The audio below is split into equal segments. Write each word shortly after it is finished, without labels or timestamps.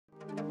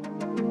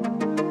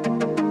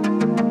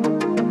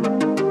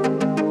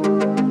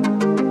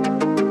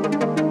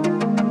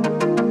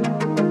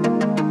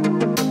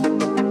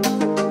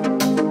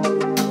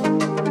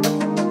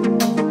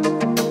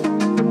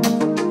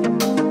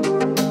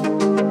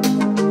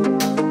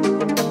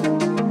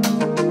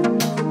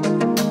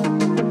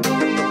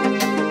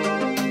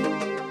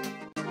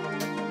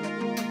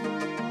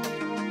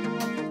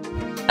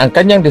Ang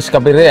kanyang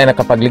discovery ay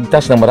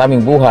nakapagligtas ng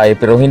maraming buhay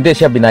pero hindi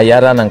siya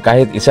binayaran ng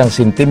kahit isang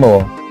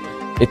sentimo.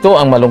 Ito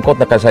ang malungkot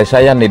na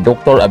kasaysayan ni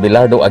Dr.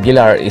 Abelardo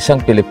Aguilar,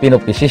 isang Filipino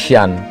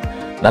physician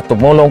na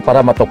tumulong para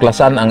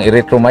matuklasan ang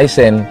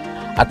erythromycin,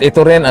 at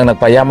ito rin ang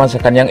nagpayaman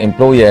sa kanyang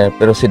employer,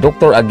 pero si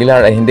Dr.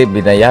 Aguilar ay hindi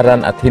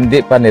binayaran at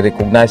hindi pa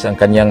ni-recognize ang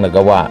kanyang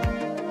nagawa.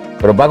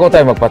 Pero bago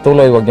tayo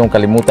magpatuloy, huwag niyong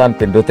kalimutan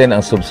pindutin ang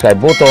subscribe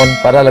button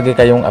para lagi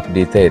kayong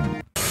updated.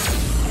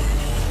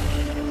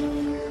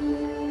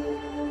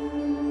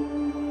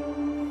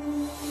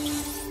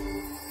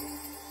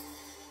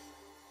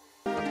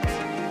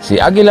 Si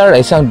Aguilar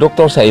ay isang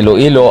doktor sa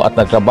Iloilo at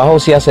nagtrabaho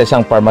siya sa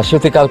isang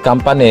pharmaceutical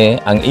company,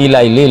 ang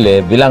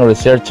Iloilo, bilang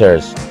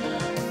researchers.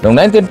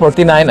 Noong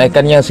 1949 ay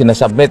kanyang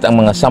sinasubmit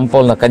ang mga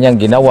sample na kanyang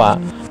ginawa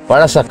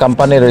para sa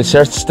company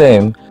research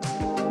team.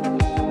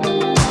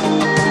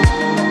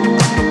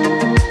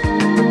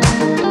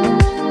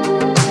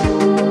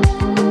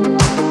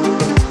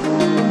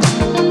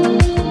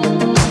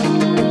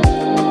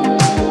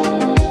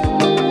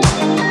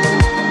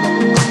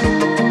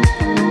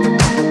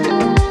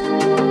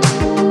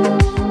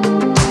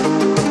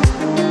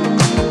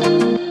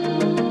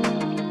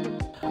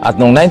 At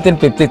noong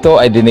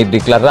 1952 ay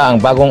dinideklara ang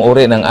bagong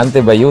uri ng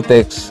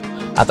antibiotics,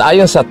 at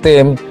ayon sa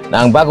team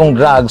na ang bagong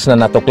drugs na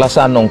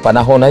natuklasan noong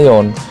panahon na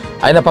yon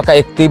ay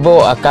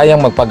napaka-ektibo at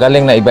kayang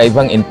magpagaling na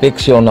iba-ibang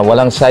infeksyon na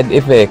walang side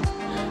effect,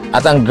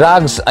 at ang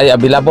drugs ay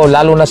available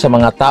lalo na sa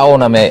mga tao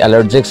na may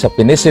allergic sa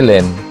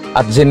penicillin,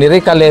 at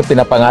generically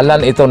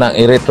pinapangalan ito ng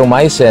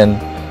erythromycin,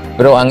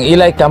 pero ang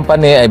Eli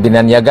Company ay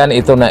binanyagan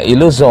ito na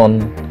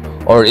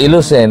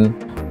Iloilocin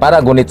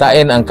para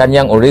gunitain ang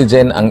kanyang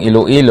origin, ang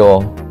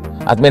Iloilo,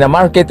 at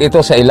minamarket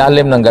ito sa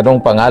ilalim ng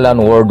ganong pangalan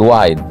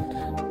worldwide.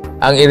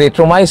 Ang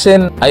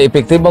erythromycin ay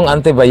epektibong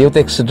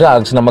antibiotics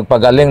drugs na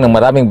magpagaling ng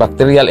maraming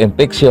bacterial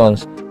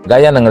infections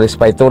gaya ng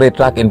respiratory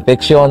tract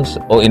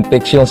infections o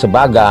infeksyon sa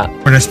baga.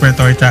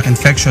 Respiratory tract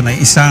infection ay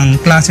isang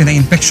klase ng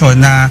infeksyon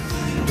na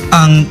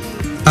ang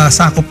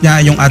sakop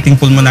niya yung ating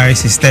pulmonary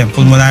system.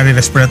 Pulmonary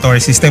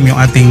respiratory system,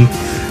 yung ating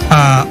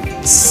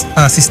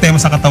sistema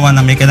sa katawan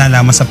na may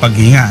kinalaman sa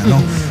paghinga. No?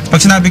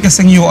 Pag sinabi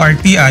kasing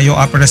URTI, yung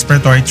upper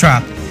respiratory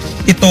tract,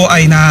 ito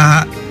ay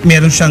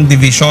meron siyang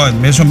division,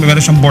 meron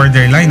siyang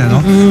borderline,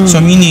 ano? So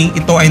meaning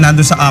ito ay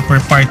nandoon sa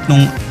upper part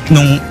nung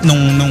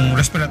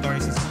respiratory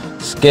system.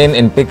 Skin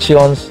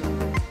infections,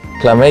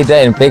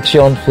 chlamydia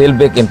infection,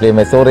 pulvic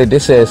inflammatory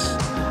disease,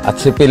 at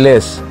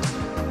syphilis.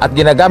 At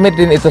ginagamit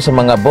din ito sa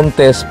mga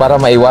buntis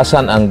para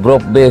maiwasan ang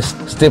group-based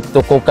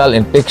streptococcal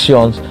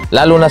infections,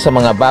 lalo na sa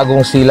mga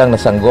bagong silang na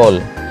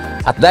sanggol.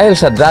 At dahil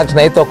sa drugs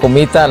na ito,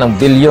 kumita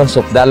ng billions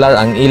of dollars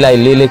ang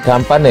Iloilo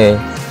Company.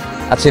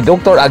 At si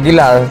Dr.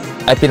 Aguilar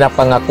ay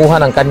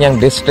pinapangakuhan ng kanyang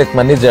district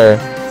manager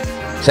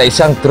sa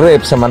isang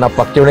trip sa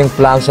manufacturing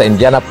plant sa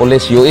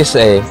Indianapolis,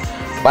 USA,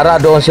 para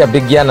doon siya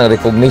bigyan ng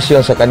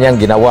recognition sa kanyang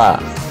ginawa.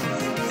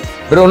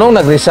 Pero nung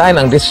nag-resign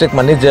ang district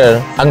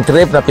manager, ang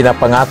trip na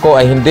pinapangako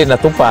ay hindi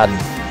natupad,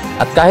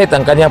 at kahit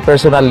ang kanyang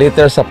personal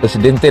letter sa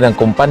presidente ng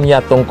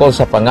kumpanya tungkol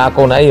sa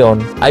pangako na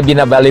iyon ay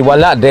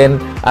binabaliwala din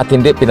at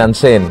hindi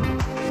pinansin.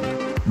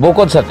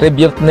 Bukod sa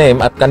tribute name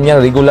at kanyang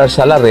regular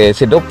salary,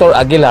 si Dr.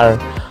 Aguilar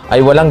ay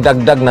walang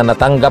dagdag na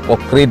natanggap o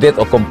credit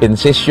o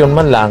compensation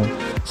man lang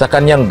sa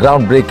kanyang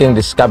groundbreaking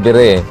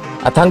discovery.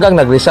 At hanggang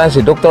nag-resign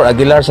si Dr.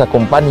 Aguilar sa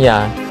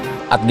kumpanya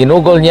at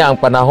ginugol niya ang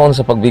panahon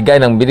sa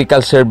pagbigay ng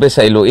medical service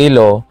sa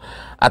Iloilo,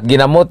 at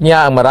ginamot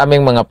niya ang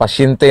maraming mga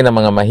pasyente na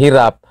mga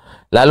mahirap,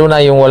 lalo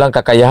na yung walang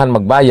kakayahan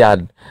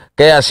magbayad,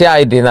 kaya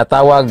siya ay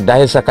dinatawag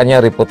dahil sa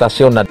kanyang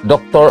reputasyon na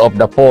Doctor of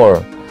the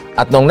Poor.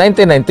 At noong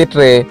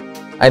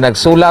 1993 ay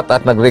nagsulat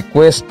at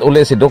nag-request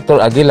uli si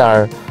Dr.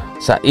 Aguilar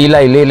sa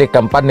Iloilo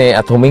Company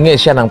at humingi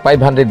siya ng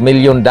 $500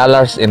 million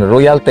in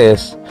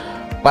royalties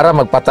para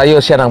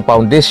magpatayo siya ng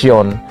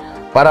foundation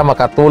para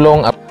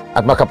makatulong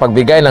at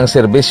makapagbigay ng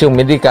serbisyong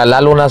medikal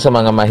lalo na sa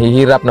mga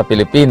mahihirap na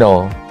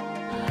Pilipino.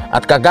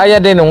 At kagaya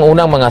din ng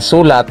unang mga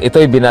sulat,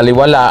 ito'y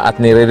binaliwala at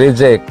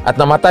nire-reject, at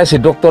namatay si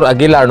Dr.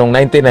 Aguilar noong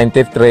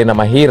 1993 na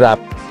mahirap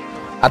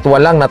at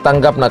walang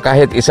natanggap na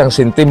kahit isang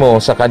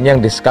sentimo sa kanyang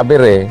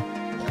discovery.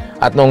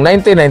 At noong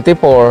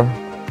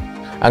 1994,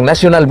 ang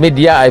national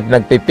media ay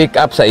nagpipick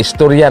up sa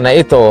istorya na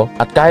ito,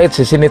 at kahit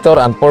si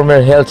Senator and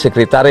former Health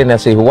Secretary na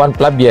si Juan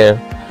Clavier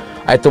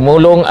ay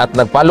tumulong at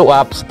nag-follow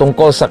up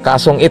tungkol sa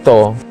kasong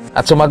ito,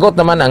 at sumagot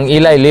naman ang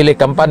Iloilo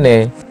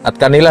Company at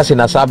kanila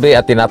sinasabi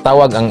at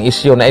tinatawag ang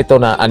isyu na ito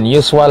na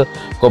unusual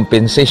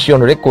compensation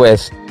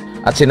request,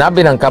 at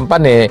sinabi ng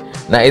company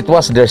na it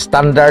was their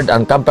standard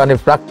and company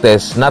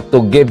practice not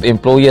to give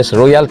employees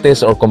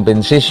royalties or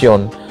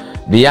compensation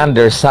beyond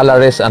their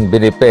salaries and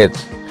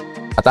benefits.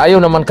 At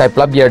ayon naman kay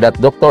Clavier that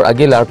Dr.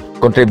 Aguilar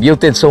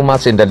contributed so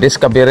much in the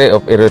discovery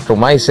of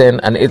erythromycin,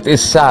 and it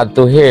is sad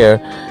to hear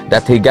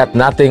that he got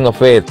nothing of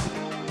it.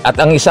 At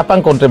ang isa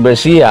pang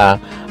kontrobersiya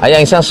ay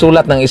ang isang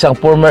sulat ng isang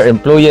former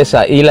employee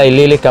sa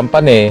Iloilo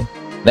Company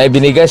na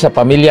ibinigay sa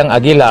pamilyang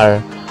Aguilar,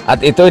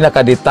 at ito'y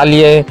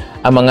nakadetalye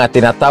ang mga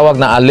tinatawag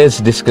na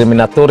alleged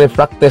discriminatory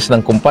practice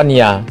ng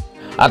kumpanya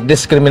at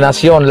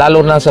diskriminasyon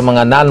lalo na sa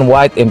mga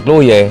non-white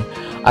employee.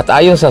 At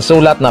ayon sa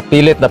sulat na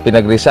pilit na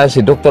pinag-resign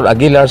si Dr.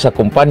 Aguilar sa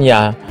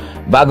kumpanya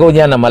bago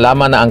niya na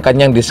malaman na ang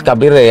kanyang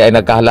discovery ay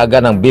nagkahalaga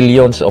ng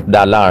billions of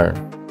dollar.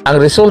 Ang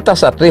resulta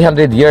sa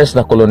 300 years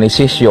na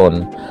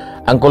kolonisasyon,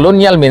 ang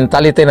colonial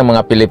mentality ng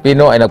mga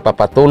Pilipino ay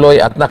nagpapatuloy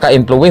at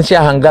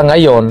naka-impluwensya hanggang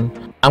ngayon.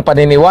 Ang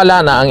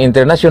paniniwala na ang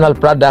international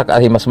product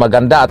ay mas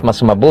maganda at mas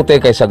mabuti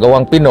kaysa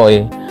gawang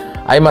Pinoy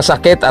ay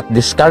masakit at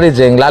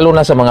discouraging lalo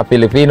na sa mga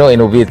Filipino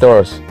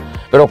innovators.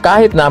 Pero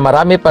kahit na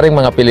marami pa ring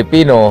mga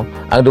Pilipino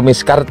ang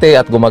dumiskarte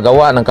at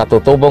gumagawa ng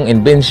katutubong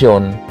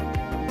inbensyon,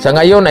 sa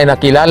ngayon ay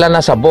nakilala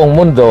na sa buong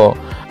mundo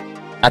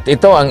at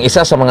ito ang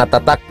isa sa mga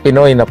tatak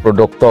Pinoy na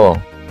produkto.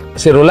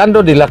 Si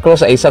Rolando de la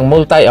Cruz ay isang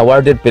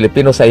multi-awarded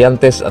Filipino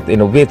scientist at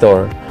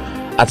innovator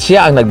at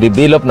siya ang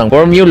nagdevelop ng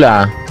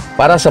formula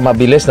para sa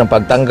mabilis ng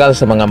pagtanggal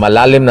sa mga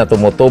malalim na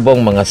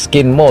tumutubong mga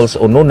skin moles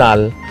o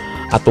nunal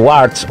at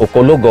warts o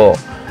kulugo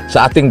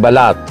sa ating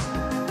balat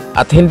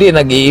at hindi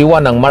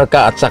nag-iiwan ng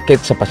marka at sakit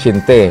sa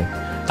pasyente.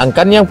 Ang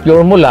kanyang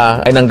formula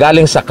ay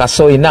nanggaling sa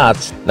kasoy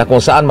nuts na kung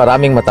saan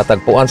maraming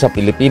matatagpuan sa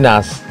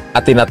Pilipinas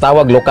at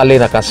tinatawag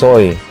lokally na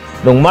kasoy.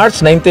 Noong March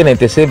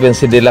 1997,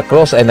 si De La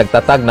Cruz ay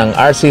nagtatag ng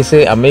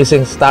RCC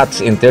Amazing Stats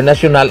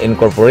International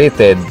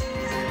Incorporated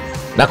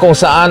na kung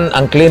saan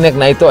ang clinic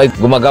na ito ay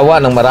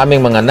gumagawa ng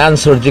maraming mga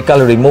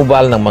non-surgical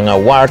removal ng mga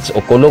warts o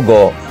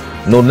kulugo,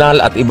 nunal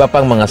at iba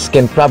pang mga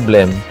skin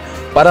problem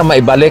para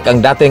maibalik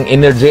ang dating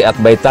energy at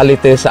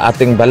vitality sa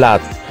ating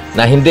balat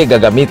na hindi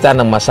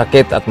gagamitan ng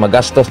masakit at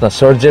magastos na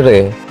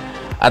surgery.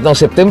 At noong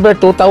September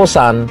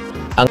 2000,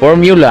 ang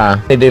formula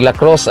ni De La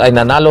Cruz ay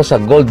nanalo sa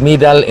gold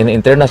medal in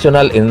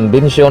International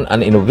Invention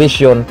and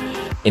Innovation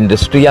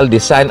Industrial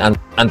Design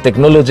and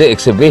Technology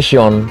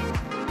Exhibition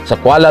sa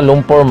Kuala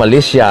Lumpur,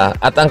 Malaysia.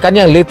 At ang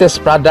kanyang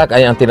latest product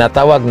ay ang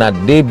tinatawag na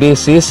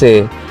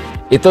DBCC.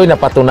 Ito'y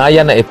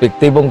napatunayan na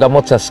epektibong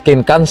gamot sa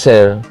skin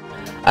cancer.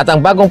 At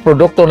ang bagong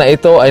produkto na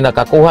ito ay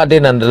nakakuha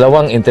din ng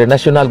 2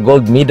 International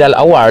Gold Medal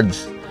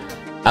Awards.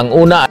 Ang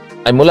una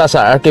ay mula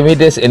sa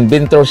Archimedes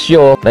Inventor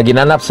Show na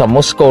ginanap sa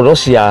Moscow,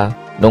 Russia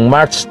noong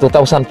March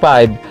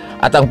 2005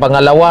 at ang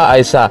pangalawa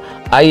ay sa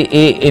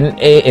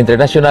IANA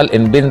International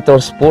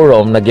Inventors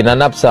Forum na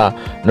ginanap sa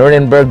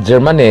Nuremberg,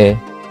 Germany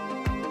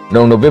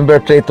noong November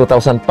 3,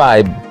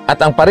 2005 at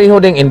ang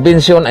pareho ding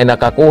invention ay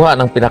nakakuha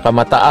ng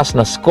pinakamataas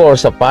na score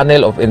sa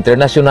panel of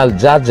international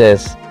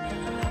judges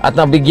at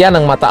nabigyan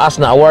ng mataas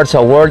na award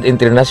sa World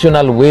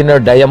International Winner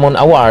Diamond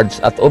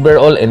Awards at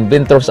Overall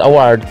Inventors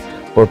Award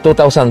for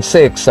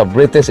 2006 sa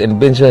British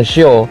Invention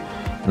Show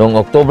noong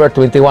October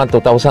 21,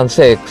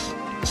 2006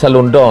 sa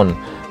London.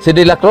 Si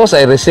De La Cruz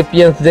ay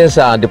recipient din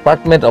sa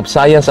Department of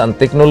Science and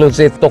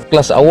Technology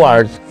Tuklas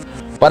Awards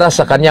para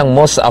sa kanyang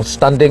Most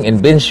Outstanding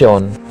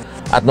Invention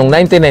at noong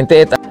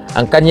 1998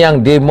 ang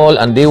kanyang D-Mol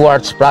and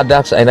D-Warts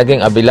products ay naging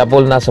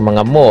available na sa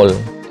mga mall.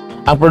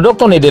 Ang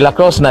produkto ni De La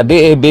Cruz na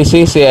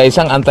DABCC ay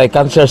isang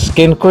anti-cancer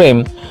skin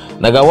cream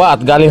na gawa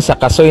at galing sa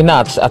kasoy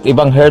nuts at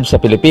ibang herbs sa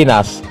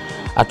Pilipinas.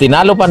 At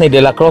tinalo pa ni De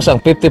La Cruz ang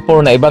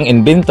 54 na ibang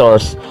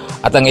inventors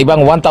at ang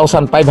ibang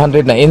 1,500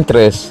 na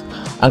interest.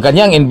 Ang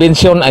kanyang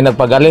invention ay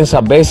nagpagaling sa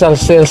basal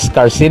cells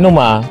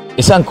carcinoma,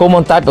 isang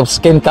common type of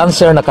skin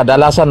cancer na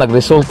kadalasan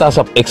nagresulta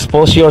sa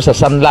exposure sa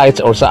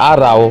sunlight or sa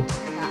araw.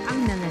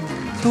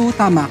 So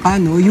tama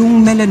ka, no?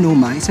 Yung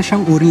melanoma, isa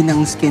siyang uri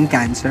ng skin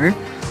cancer.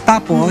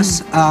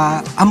 Tapos,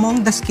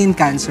 among the skin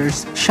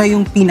cancers, siya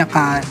yung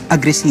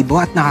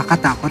pinaka-agresibo at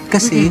nakakatakot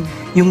kasi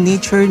yung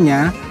nature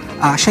niya,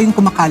 siya yung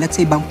kumakalat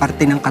sa ibang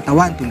parte ng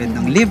katawan tulad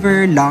ng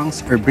liver,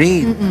 lungs, or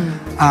brain.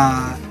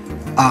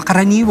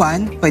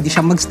 Karaniwan, pwede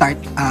siyang mag-start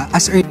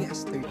as early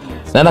as 30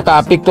 years. Na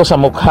nakaapekto sa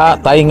mukha,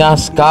 tainga,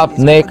 scalp,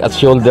 neck at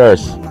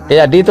shoulders.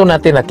 Kaya dito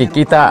natin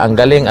nakikita ang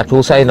galing at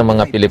husay ng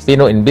mga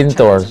Filipino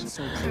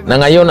inventors na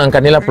ngayon ang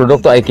kanilang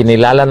produkto ay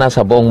kinilala na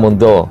sa buong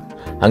mundo.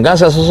 Hanggang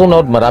sa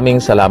susunod,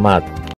 maraming salamat.